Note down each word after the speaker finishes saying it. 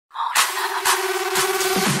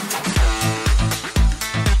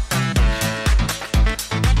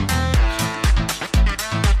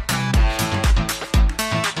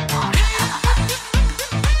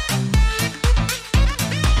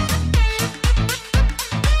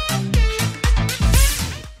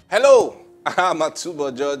Hello, I'm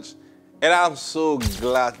Atubo George, and I'm so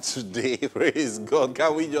glad today. Praise God.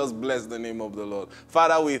 Can we just bless the name of the Lord?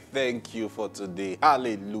 Father, we thank you for today.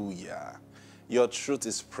 Hallelujah. Your truth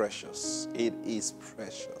is precious. It is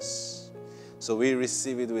precious. So we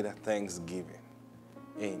receive it with a thanksgiving.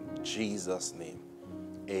 In Jesus' name,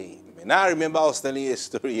 amen. Now I remember I was telling you a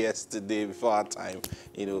story yesterday before our time.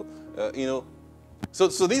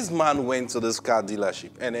 So this man went to this car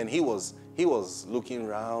dealership, and then he was looking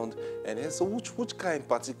around, and he said, which car in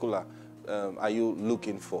particular are you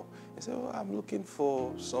looking for? He said, oh, I'm looking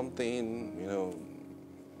for something,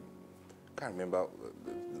 can't remember.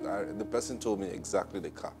 The person told me exactly the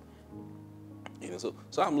car. So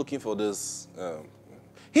I'm looking for this.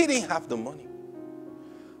 He didn't have the money.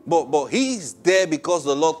 But he's there because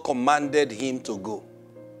the Lord commanded him to go.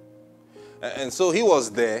 And so he was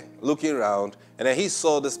there looking around, and then he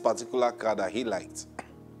saw this particular car that he liked.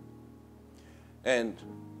 And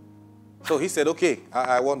so he said, okay,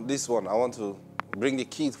 I want this one. I want to bring the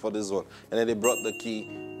key for this one. And then they brought the key.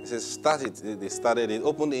 He said, start it. They started it,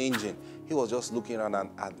 opened the engine. He was just looking around and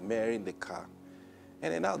admiring the car.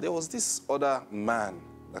 And then now there was this other man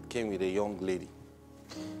that came with a young lady.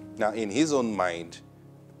 Now in his own mind,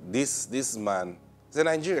 this man is a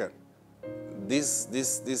Nigerian. This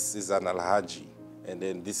is an Alhaji, and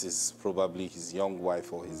then this is probably his young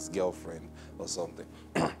wife or his girlfriend or something.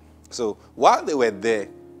 So while they were there,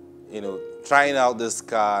 trying out this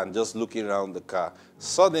car and just looking around the car,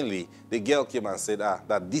 suddenly the girl came and said,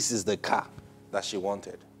 that this is the car that she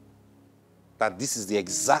wanted. That this is the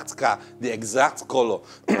exact car, the exact color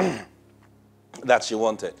that she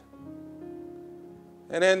wanted.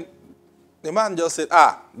 And then the man just said,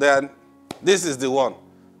 then this is the one.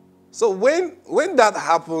 So when that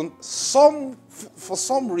happened, for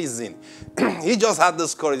some reason, he just had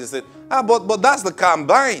this courage. He said, but that's the car I'm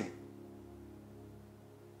buying.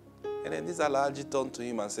 And then this Alhaji turned to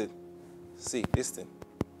him and said, see, listen,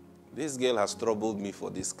 this girl has troubled me for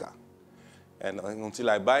this car. And until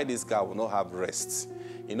I buy this car, I will not have rest.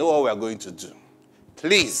 You know what we are going to do?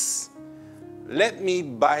 Please, let me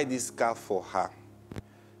buy this car for her.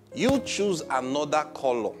 You choose another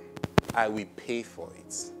color, I will pay for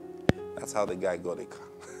it. That's how the guy got a car.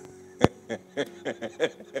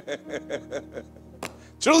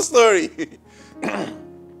 True story.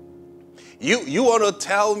 You want to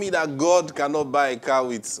tell me that God cannot buy a car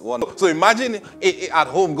with one? So imagine at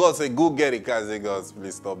home, God said, go get a car. I say, God,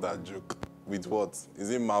 please stop that joke. With what? Is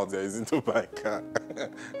he mouth there? Is he to buy a car?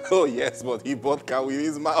 Oh, yes, but he bought car with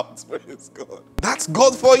his mouth. Praise God. That's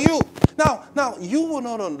God for you. Now, you will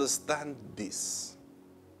not understand this.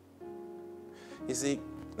 You see,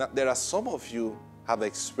 now, there are some of you have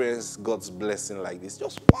experienced God's blessing like this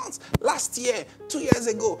just once. Last year, 2 years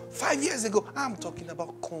ago, 5 years ago. I'm talking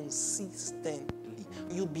about consistently.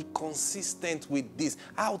 You be consistent with this.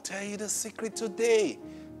 I'll tell you the secret today.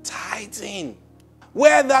 Tithing.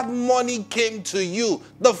 Where that money came to you,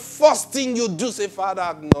 the first thing you do, say, Father,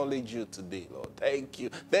 I acknowledge you today, Lord. Thank you.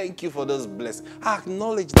 Thank you for this blessing. I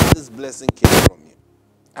acknowledge that this blessing came from you.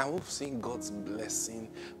 And we've seen God's blessing.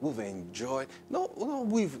 We've enjoyed. We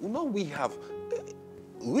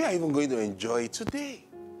are even going to enjoy it today.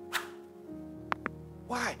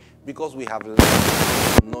 Why? Because we have learned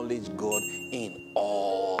to acknowledge God in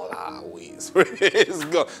all our ways. Praise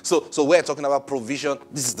God. So we're talking about provision.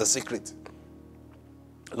 This is the secret.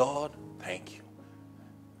 Lord, thank you.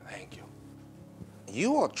 Thank you.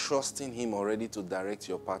 You are trusting Him already to direct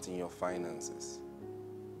your part in your finances.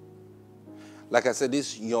 Like I said,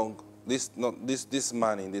 this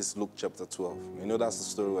man in this Luke chapter 12, that's the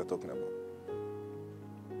story we're talking about.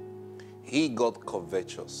 He got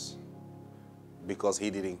covetous because he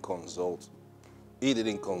didn't consult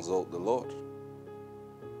the Lord.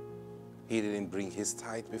 He didn't bring his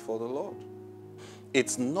tithe before the Lord.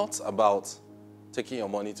 It's not about taking your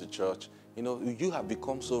money to church. You have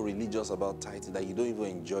become so religious about tithing that you don't even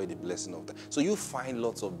enjoy the blessing of that. So you find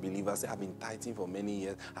lots of believers say, I've been tithing for many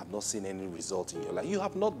years. I've not seen any result in your life. You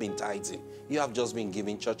have not been tithing. You have just been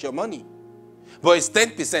giving church your money. But it's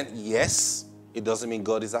 10%. Yes, it doesn't mean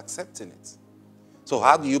God is accepting it. So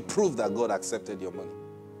how do you prove that God accepted your money?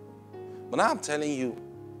 But now I'm telling you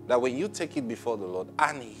that when you take it before the Lord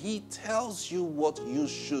and He tells you what you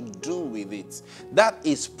should do with it, that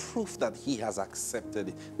is proof that He has accepted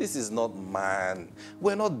it. This is not man.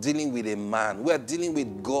 We're not dealing with a man. We're dealing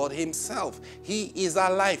with God Himself. He is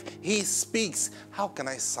alive. He speaks. How can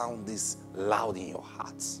I sound this loud in your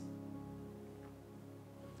hearts?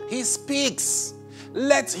 He speaks.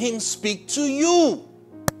 Let Him speak to you.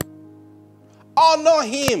 Honor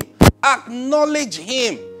Him. Acknowledge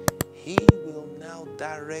Him. He will now now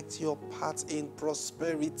direct your path in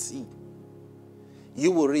prosperity.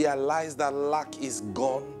 You will realize that lack is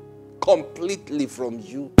gone completely from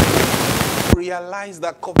you. Realize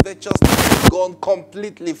that covetousness is gone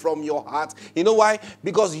completely from your heart. You know why?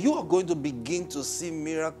 Because you are going to begin to see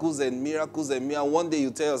miracles and miracles and miracles. One day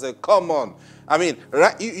you tell yourself, come on. I mean,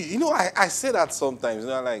 right? You know, I say that sometimes. You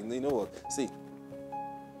know, like, you know what? See,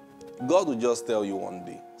 God will just tell you one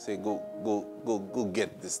day, say, go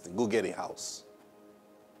get this thing. Go get a house.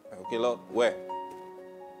 Okay, Lord, where?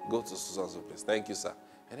 Go to so-and-so place. Thank you, sir.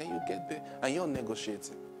 And then you get there and you're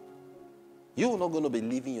negotiating. You're not going to be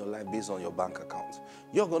living your life based on your bank account.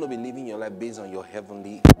 You're going to be living your life based on your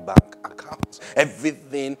heavenly bank account.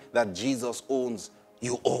 Everything that Jesus owns,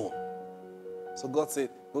 you own. So God said,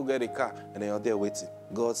 go get a car. And then you're there waiting.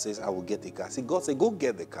 God says, I will get the car. See, God said, go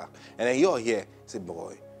get the car. And then you're here. Say,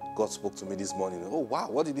 boy, God spoke to me this morning. Oh, wow.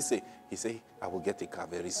 What did he say? He said, I will get the car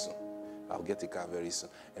very soon. I'll get the car very soon.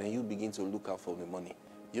 And then you begin to look out for the money.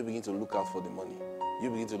 You begin to look out for the money. You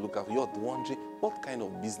begin to look out. You're wondering, what kind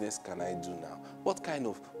of business can I do now? What kind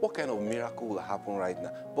of miracle will happen right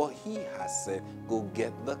now? But he has said, go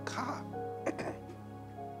get the car.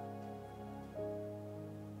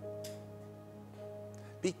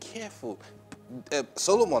 Be careful.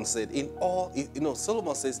 Solomon said,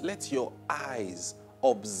 Solomon says, let your eyes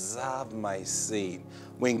observe my saying.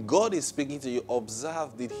 When God is speaking to you,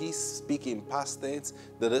 observe, did he speak in past tense?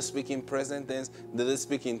 Did he speak in present tense? Did he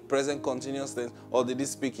speak in present continuous tense? Or did he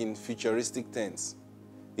speak in futuristic tense?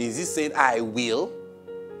 Is he saying, I will?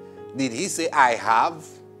 Did he say, I have?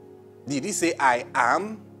 Did he say, I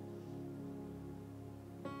am?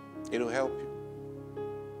 It will help you.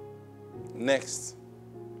 Next,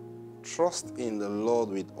 trust in the Lord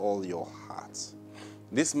with all your heart.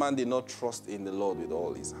 This man did not trust in the Lord with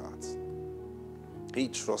all his heart. He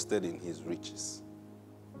trusted in his riches.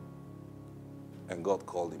 And God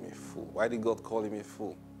called him a fool. Why did God call him a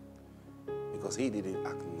fool? Because he didn't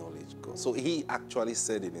acknowledge God. So he actually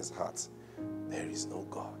said in his heart, there is no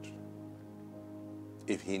God.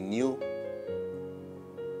 If he knew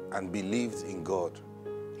and believed in God,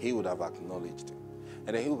 he would have acknowledged him.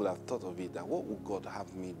 And then he would have thought of it, that what would God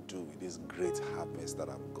have me do with this great harvest that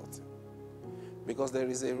I've gotten? Because there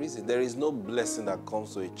is a reason. There is no blessing that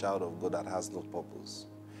comes to a child of God that has no purpose.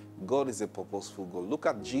 God is a purposeful God. Look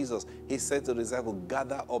at Jesus. He said to the disciples,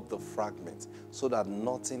 gather up the fragments so that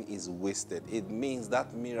nothing is wasted. It means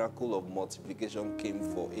that miracle of multiplication came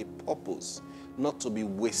for a purpose, not to be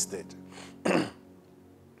wasted.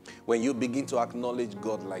 When you begin to acknowledge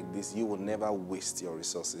God like this, you will never waste your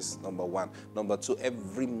resources, number one. Number two,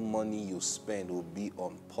 every money you spend will be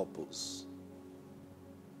on purpose.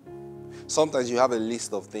 Sometimes you have a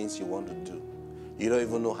list of things you want to do. You don't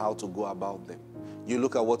even know how to go about them. You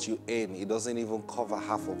look at what you earn, it doesn't even cover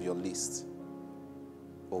half of your list.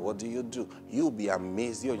 But what do? You'll be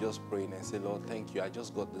amazed. You're just praying and say, Lord, thank you. I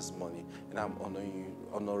just got this money and I'm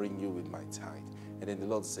honoring you with my tithe. And then the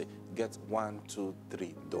Lord say, get 1, 2,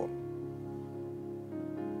 3 done.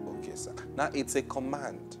 Okay, sir. Now it's a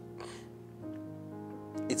command.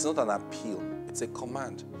 It's not an appeal. It's a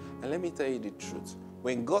command. And let me tell you the truth.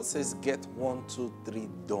 When God says get 1, 2, 3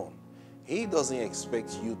 done, he doesn't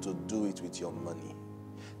expect you to do it with your money.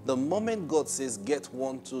 The moment God says get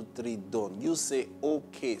 1, 2, 3 done, you say,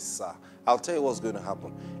 okay, sir. I'll tell you what's going to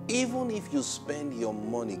happen. Even if you spend your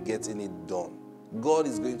money getting it done, God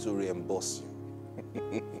is going to reimburse you.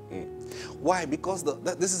 Why? Because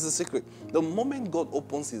this is the secret. The moment God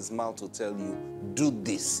opens his mouth to tell you, do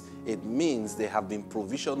this, it means there have been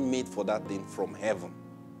provision made for that thing from heaven.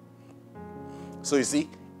 So you see,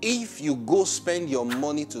 if you go spend your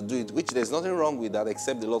money to do it, which there's nothing wrong with that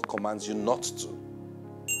except the Lord commands you not to,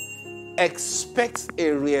 expect a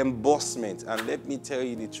reimbursement. And let me tell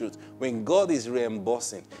you the truth. When God is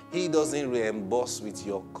reimbursing, he doesn't reimburse with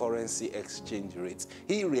your currency exchange rates.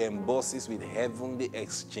 He reimburses with heavenly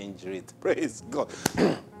exchange rate. Praise God.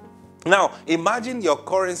 Now, imagine your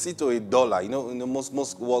currency to a dollar. You know,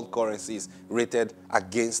 most world currencies rated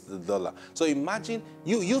against the dollar. So imagine,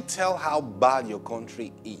 you tell how bad your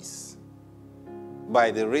country is by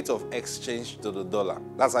the rate of exchange to the dollar.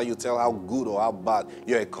 That's how you tell how good or how bad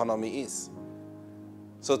your economy is.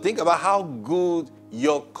 So think about how good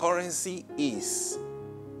your currency is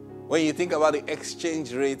when you think about the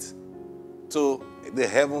exchange rate to the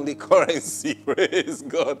heavenly currency. Praise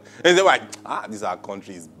God. And they're like, this our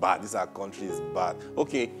country is bad. This our country is bad.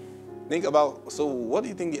 Okay, think about, so what do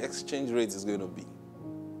you think the exchange rate is going to be?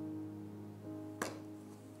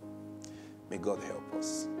 May God help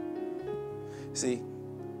us. See,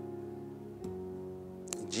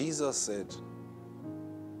 Jesus said,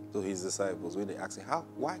 to his disciples when they asked him,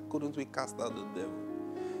 why couldn't we cast out the devil?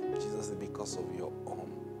 Jesus said, because of your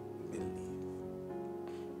unbelief.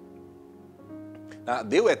 Now,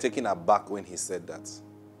 they were taken aback when he said that.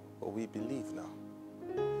 But we believe now.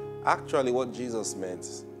 Actually, what Jesus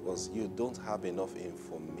meant was you don't have enough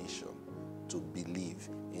information to believe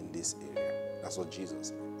in this area. That's what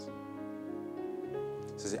Jesus meant.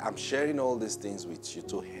 So I'm sharing all these things with you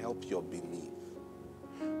to help your belief.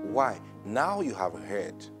 Why? Now you have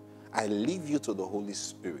heard. I leave you to the Holy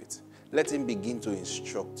Spirit. Let him begin to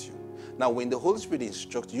instruct you. Now, when the Holy Spirit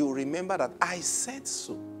instructs you, remember that I said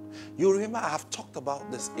so. You remember I have talked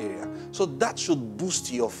about this area. So that should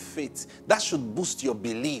boost your faith. That should boost your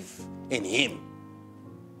belief in him.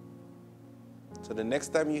 So the next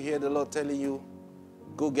time you hear the Lord telling you,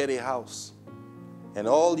 go get a house, and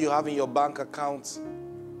all you have in your bank account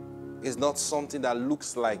is not something that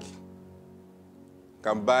looks like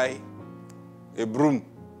can buy a broom,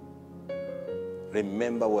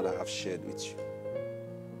 remember what I have shared with you.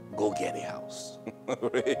 Go get a house.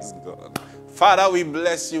 Praise God. Father, we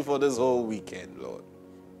bless you for this whole weekend, Lord.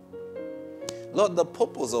 Lord, the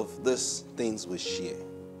purpose of these things we share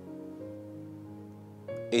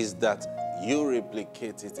is that you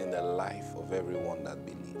replicate it in the life of everyone that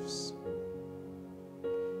believes.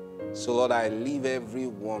 So, Lord, I leave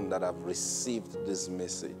everyone that have received this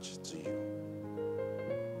message to you.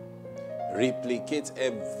 Replicate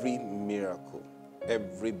every miracle,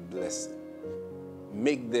 every blessing.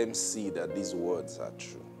 Make them see that these words are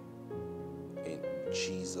true. In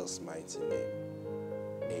Jesus' mighty name,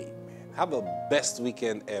 amen. Have a best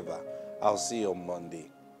weekend ever. I'll see you on Monday.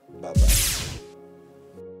 Bye-bye.